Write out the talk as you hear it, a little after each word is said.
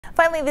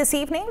Finally this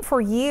evening, for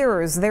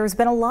years, there's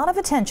been a lot of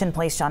attention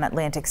placed on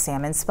Atlantic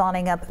salmon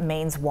spawning up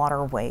Maine's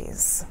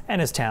waterways.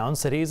 And as towns,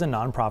 cities, and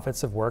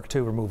nonprofits have worked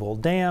to remove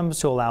old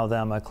dams to allow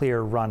them a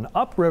clear run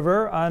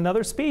upriver,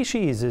 another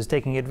species is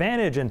taking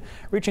advantage and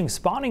reaching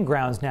spawning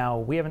grounds now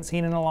we haven't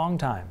seen in a long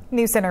time.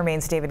 News Center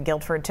Maine's David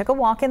Guilford took a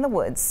walk in the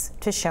woods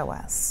to show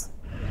us.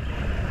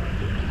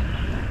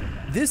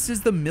 This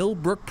is the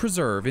Brook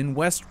Preserve in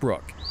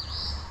Westbrook.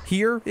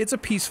 Here, it's a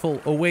peaceful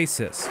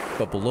oasis,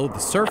 but below the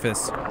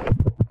surface,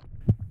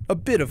 a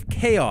bit of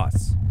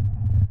chaos.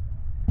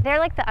 They're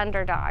like the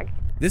underdog.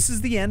 This is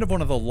the end of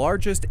one of the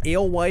largest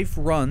alewife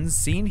runs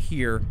seen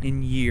here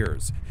in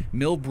years.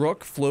 Mill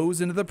Brook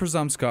flows into the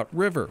Presumpscot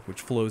River,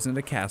 which flows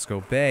into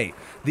Casco Bay.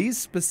 These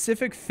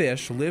specific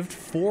fish lived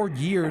 4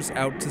 years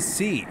out to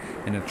sea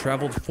and have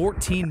traveled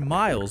 14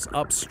 miles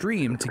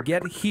upstream to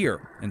get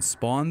here and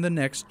spawn the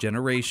next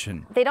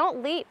generation. They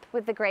don't leap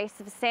with the grace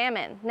of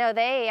salmon. No,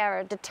 they are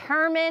a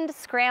determined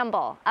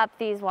scramble up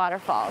these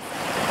waterfalls.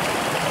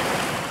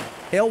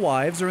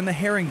 Alewives are in the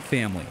herring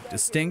family,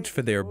 distinct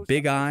for their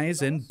big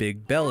eyes and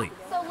big belly.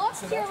 So look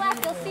to your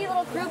left, you'll see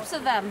little groups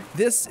of them.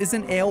 This is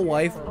an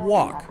alewife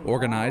walk,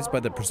 organized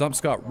by the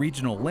Presumpscot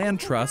Regional Land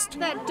Trust.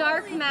 That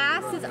dark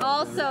mass is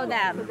also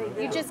them.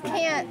 You just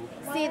can't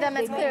see them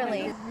as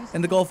clearly.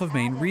 And the Gulf of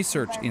Maine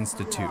Research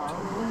Institute.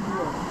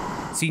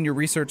 Senior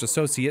Research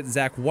Associate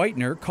Zach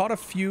Whitener caught a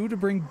few to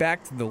bring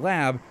back to the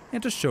lab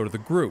and to show to the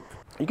group.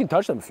 You can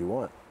touch them if you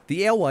want.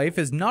 The alewife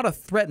is not a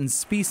threatened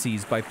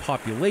species by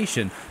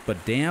population,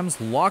 but dams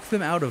lock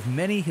them out of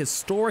many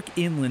historic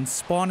inland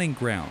spawning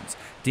grounds.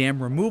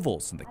 Dam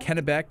removals in the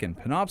Kennebec and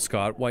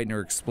Penobscot,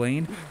 Whitener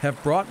explained,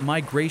 have brought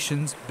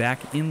migrations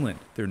back inland,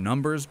 their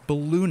numbers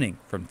ballooning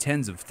from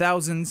tens of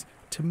thousands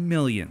to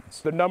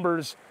millions. The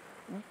numbers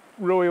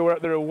really were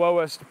at their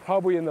lowest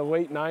probably in the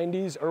late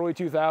 90s, early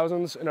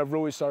 2000s, and have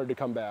really started to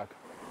come back.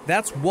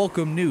 That's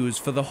welcome news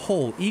for the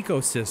whole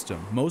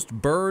ecosystem. Most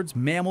birds,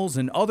 mammals,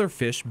 and other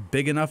fish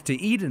big enough to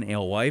eat an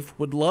alewife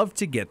would love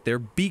to get their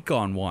beak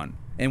on one.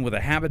 And with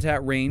a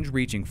habitat range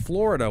reaching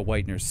Florida,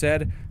 Whitener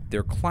said,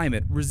 they're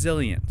climate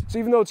resilient. So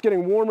even though it's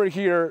getting warmer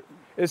here,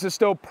 this is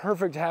still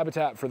perfect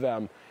habitat for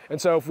them. And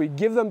so if we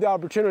give them the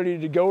opportunity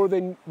to go where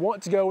they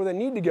want to go, where they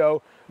need to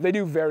go, they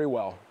do very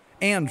well.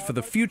 And for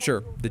the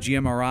future, the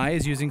GMRI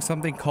is using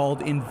something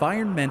called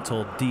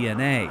environmental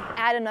DNA.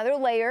 Add another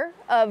layer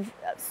of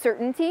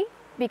certainty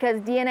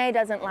because DNA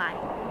doesn't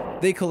lie.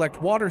 They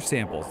collect water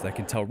samples that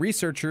can tell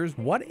researchers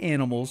what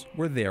animals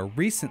were there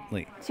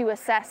recently. To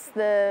assess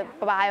the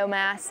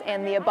biomass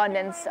and the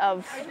abundance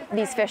of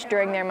these fish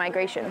during their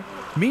migration.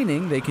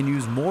 Meaning they can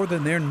use more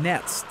than their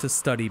nets to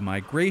study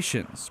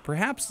migrations,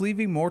 perhaps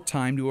leaving more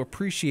time to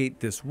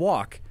appreciate this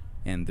walk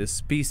and this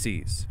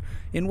species.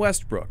 In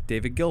Westbrook,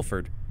 David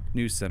Guilford,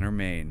 News Center,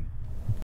 Maine.